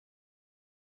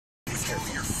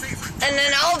quicker. And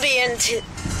then I'll be into...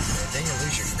 Then you'll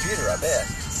lose your computer, I bet.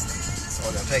 Or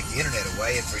they'll take the internet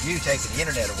away, and for you, taking the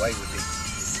internet away would be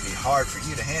hard for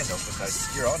you to handle because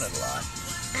you're on it a lot.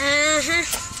 Mm-hmm.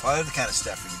 What other kind of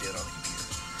stuff are you doing on the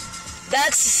computer?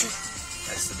 That's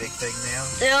the big thing now?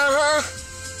 Uh-huh.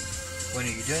 When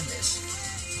are you doing this?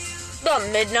 About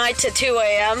midnight to 2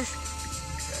 a.m.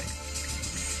 Okay.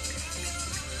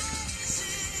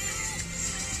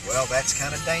 Well, that's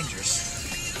kind of dangerous.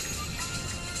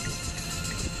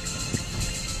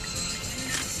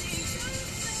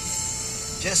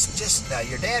 Just now,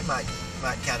 your dad might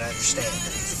kind of understand that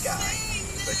he's a guy,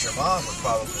 but your mom would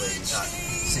probably not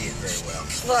see it very well.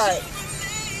 Right.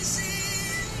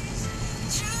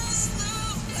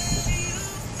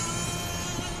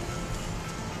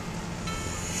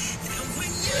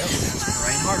 Well, it's gonna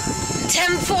rain hard for you.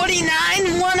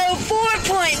 1049,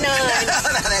 104.9.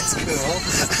 That's cool.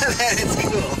 That is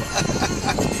cool.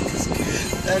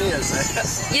 That is.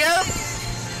 Yep.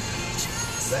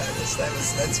 That's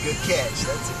a good catch.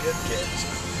 That's a good catch.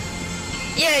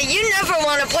 Yeah, you never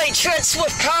want to play tricks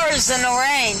with cars in the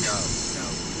rain. No.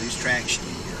 Lose traction.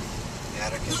 You're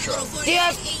out of control. Do you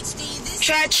have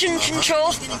traction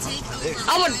control?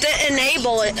 I would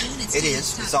enable it. It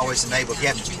is. It's always enabled. You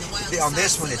have to, on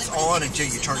this one, it's on until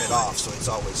you turn it off, so it's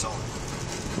always on.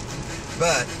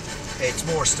 But it's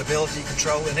more stability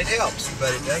control, and it helps.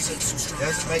 But it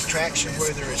doesn't make traction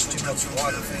where there is too much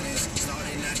water in it.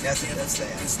 Nothing does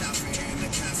that.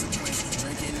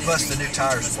 Plus, the new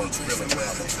tires work really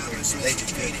well. They do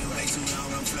good.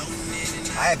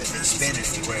 I haven't been spinning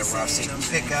anywhere where I've seen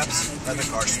pickups, other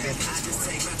cars spinning.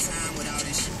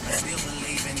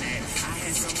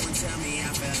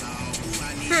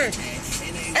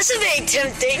 That's a bit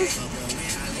tempting.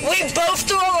 We both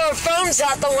throw our phones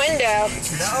out the window.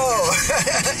 No,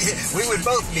 we would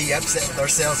both be upset with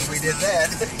ourselves if we did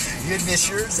that. You'd miss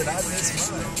yours and I'd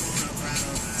miss mine.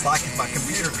 It's like if my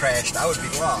computer crashed, I would be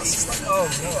lost. It's like, oh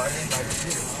no, I need my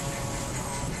computer.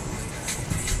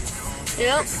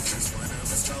 Yep.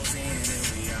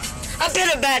 I've been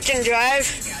a back and drive.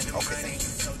 Okay, thank you.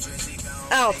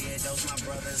 Oh.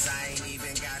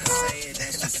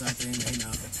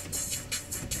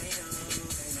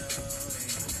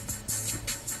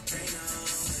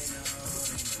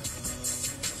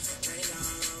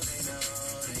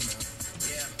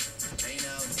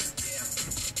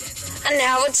 And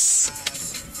now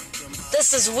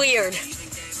this is weird.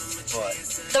 What?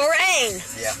 The rain.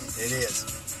 Yeah, it is.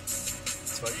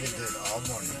 That's what you've been doing all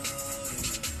morning.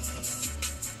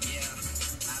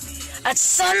 That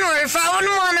sunroof, I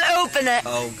wouldn't want to open it.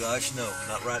 Oh gosh, no,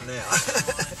 not right now.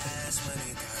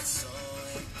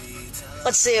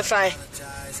 Let's see if I...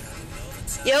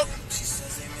 Yep.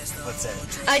 What's that?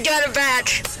 I got it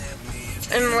back.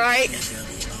 I'm right.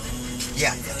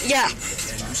 Yeah. Yeah.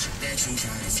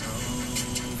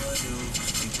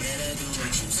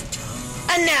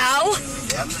 And now...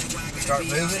 Yep. Start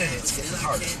moving and it's getting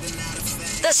harder.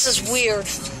 This is weird.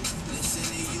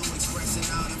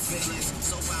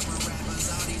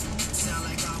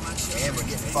 And we're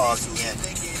getting foggy again.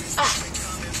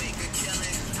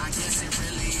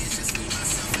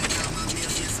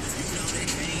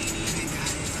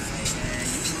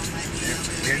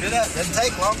 Cleared it up. Doesn't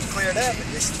take long to clear it up. It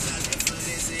just...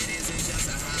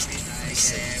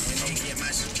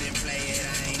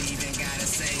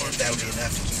 Or if that would be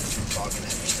enough to keep it from fogging up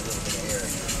just a little bit of air.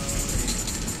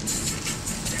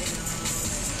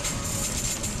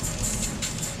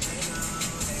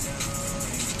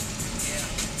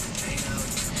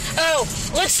 Oh,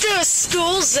 let's do a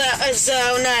school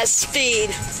zone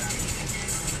speed.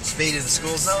 Speed in the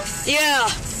school zone? Yeah.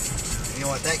 You know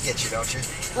what that gets you, don't you?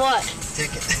 What?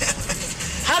 Ticket.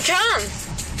 How come?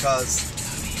 Because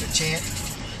the chant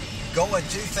going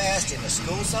too fast in the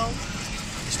school zone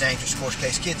is dangerous. Of course, in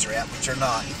case kids are out, which are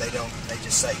not. They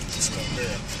just say you just can't do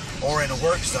it. Or in a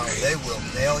work zone, they will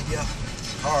nail you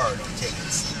hard on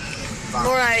tickets.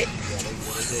 Right. Yeah, they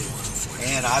really do.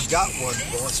 And I've got one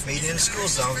going speeding in a school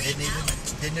zone.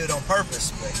 Didn't do it on purpose,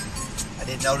 but I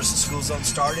didn't notice the school zone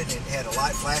started and it had a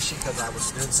light flashing because I was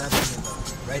doing something in the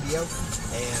radio,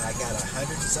 and I got $100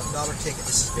 and something ticket.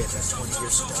 This has been about 20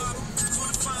 years ago.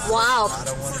 Wow. I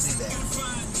don't want to do that.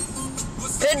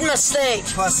 Good mistake.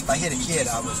 Plus, if I hit a kid,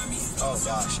 I would. Oh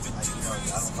gosh, I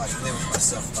don't like living with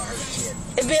myself if I hurt a kid.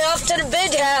 It'd be off to the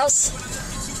big house.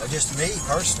 Or just me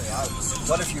personally.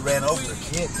 What if you ran over a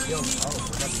kid and killed him? Oh,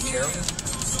 would that be terrible?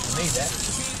 To me, that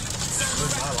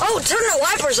would my life. Oh, turn the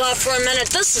wipers off for a minute.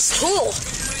 This is cool.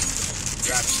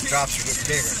 Drops are getting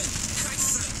bigger.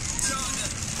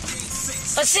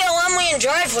 Let's see how long we can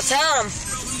drive without them.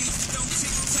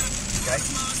 Okay.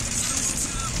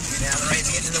 Now the rain's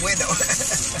getting in the window.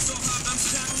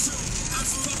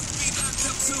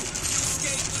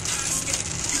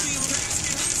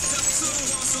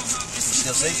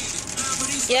 Still see?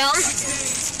 Yeah.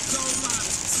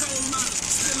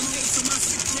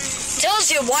 Tells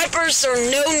you wipers are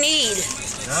no need.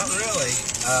 Not really.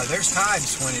 There's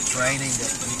times when it's raining that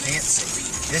you can't see.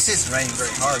 This isn't raining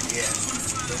very hard yet.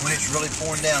 But when it's really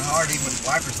pouring down hard, even with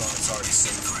wipers on, it's hard to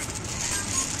see.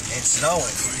 And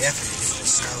snowing, definitely if it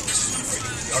snows.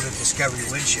 Or to discover your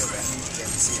windshield rather, you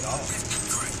can't see it all.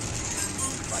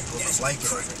 Like with a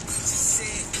blanket over it.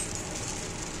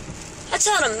 That's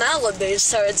how the Malibu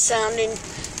started sounding.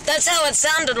 That's how it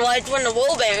sounded like when the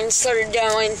wheel bearings started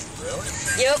going. Really?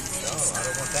 Yep. No, I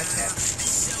don't want that to happen.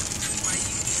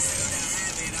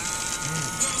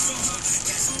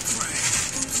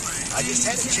 I just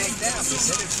had it checked out. They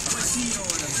said it's fine.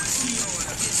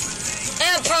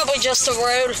 And probably just the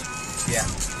road. Yeah.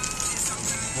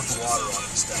 With the water on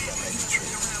and stuff, that may be true.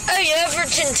 Oh, you ever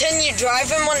continue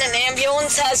driving when an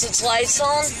ambulance has its lights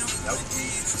on? Nope.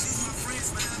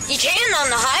 You can on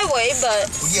the highway, but...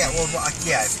 Well,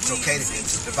 yeah, if it's okay to do.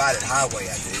 It's a divided highway,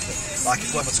 I do. But like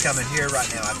if what's coming here right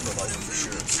now, I'd pull over for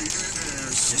sure.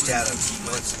 Just out of,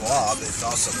 well, it's law, but it's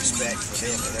also respect for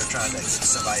them. And they're trying to get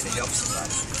somebody to help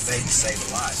somebody. Maybe save a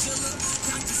life.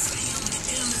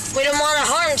 We don't want to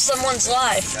harm someone's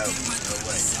life. No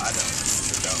way. I don't.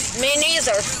 Sure don't. Me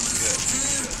neither. Good.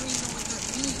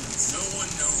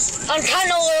 I'm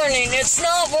kind of learning. It's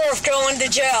not worth going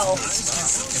to jail. It's not.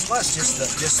 And plus, just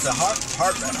the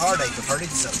heartache of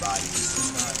hurting somebody is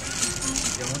just not.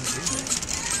 You don't want to do that.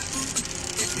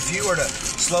 If you were to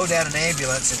slow down an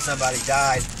ambulance and somebody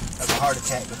died of a heart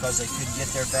attack because they couldn't get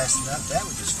there fast enough, that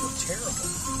would just feel terrible.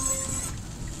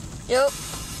 Yep.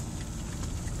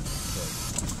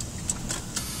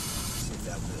 See if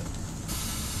that'll do it.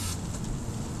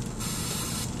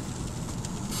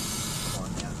 Come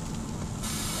on now.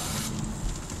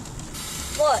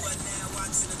 What?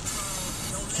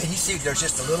 Can you see there's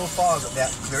just a little fog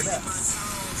that cleared up?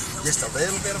 Just a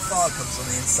little bit of fog comes on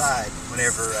the inside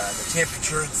whenever the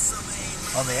temperature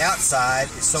on the outside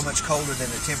is so much colder than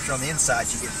the temperature on the inside,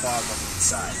 you get fog on the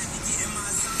inside.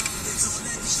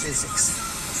 It's physics.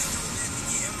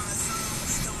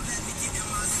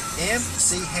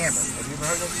 MC Hammer. Have you ever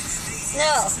heard of him?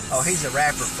 No. Oh, he's a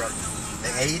rapper from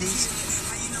the 80s.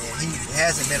 And he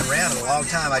hasn't been around in a long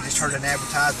time. I just heard an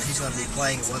advertisement. He's going to be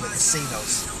playing at one of the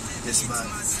casinos this month.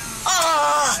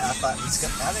 I thought I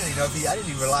didn't even know I didn't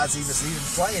even realize he was even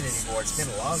playing anymore. It's been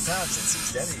a long time since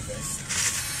he's done anything.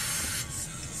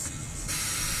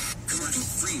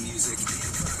 Free music.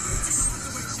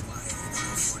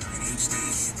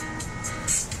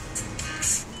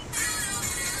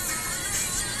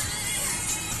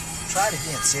 Try it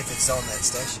again, see if it's on that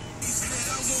station.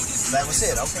 That was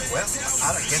it. Okay, well,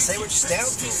 I guess they were just down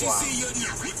for a while.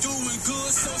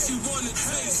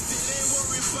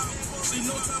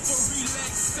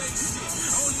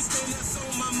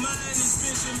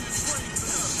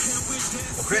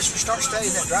 Well, Christopher, start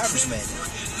studying that driver's manual.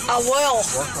 I will.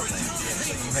 Work on that. Yeah,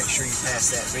 so you make sure you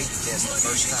pass that reading test the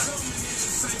first time.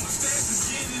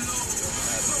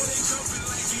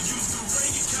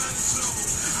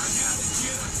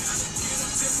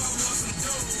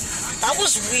 That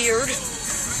was weird. You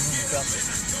felt it?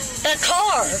 That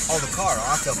car. Oh, the car.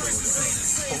 Oh, I felt it.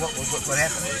 What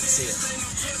happened? I didn't see it.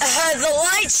 The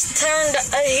lights turned.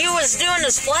 He was doing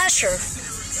his flasher.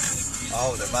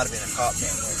 Oh, there might have been a cop down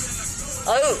there.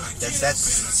 Oh.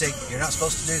 See, you're not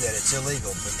supposed to do that. It's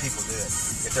illegal, but people do it.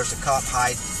 If there's a cop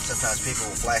hiding, sometimes people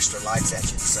will flash their lights at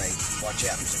you and say, watch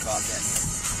out, there's a cop down there.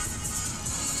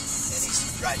 And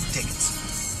he's writing tickets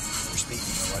for speeding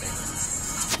or whatever.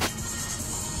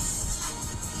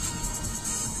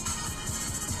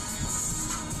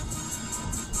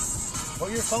 Well,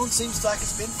 your phone seems like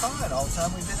it's been fine all the time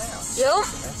we've been out. Yep.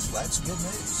 That's good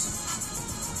news.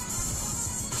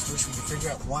 Just wish we could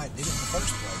figure out why it did it in the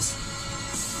first place.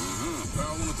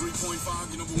 Power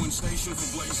 103.5, your #1 station for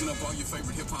blazing up all your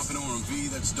favorite hip-hop and R&B.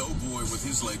 That's Doughboy with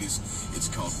his ladies. It's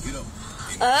called Get Up.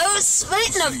 Oh,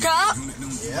 speaking of cop.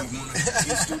 Yep.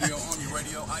 In studio on your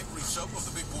radio, Ivory Soap of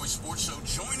the Big Boy Sports Show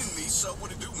joining me. So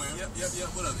what it do, man?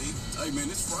 Yep. What up, E? Hey, man,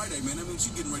 it's Friday, man. That means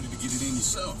you're getting ready to get it in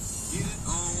yourself. Get it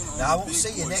on. Now, I won't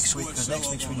see you next week because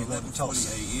next week's when you live in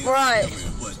Tulsa. Right.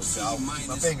 So I'll keep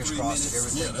my fingers crossed that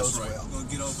everything goes well. We're going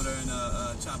to get over there and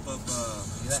chop up.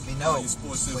 You let me know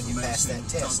when you pass that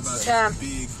test. Yeah.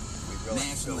 Big We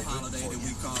national really holiday that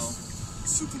we call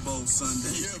Super Bowl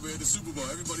Sunday. Yeah, man, the Super Bowl.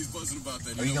 Everybody's buzzing about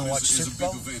that. Are you gonna watch it's Super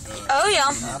Bowl? a big event. Oh, yeah.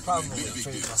 I probably will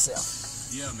treat myself.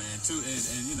 Yeah, man.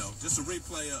 And you know, just a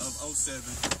replay of 07.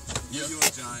 New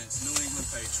York Giants, New England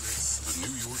Patriots, the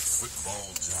New York Football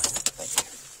Giants.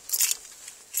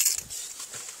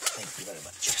 Thank you very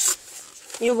much.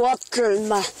 You're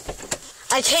welcome.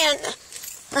 I can't.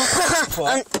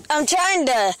 I'm trying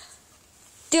to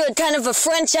do a kind of a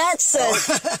French accent.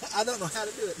 I don't know how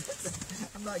to do it.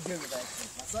 I'm not good with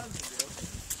accents. My son can do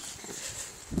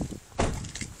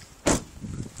it.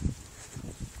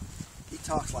 He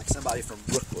talks like somebody from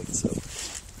Brooklyn, so.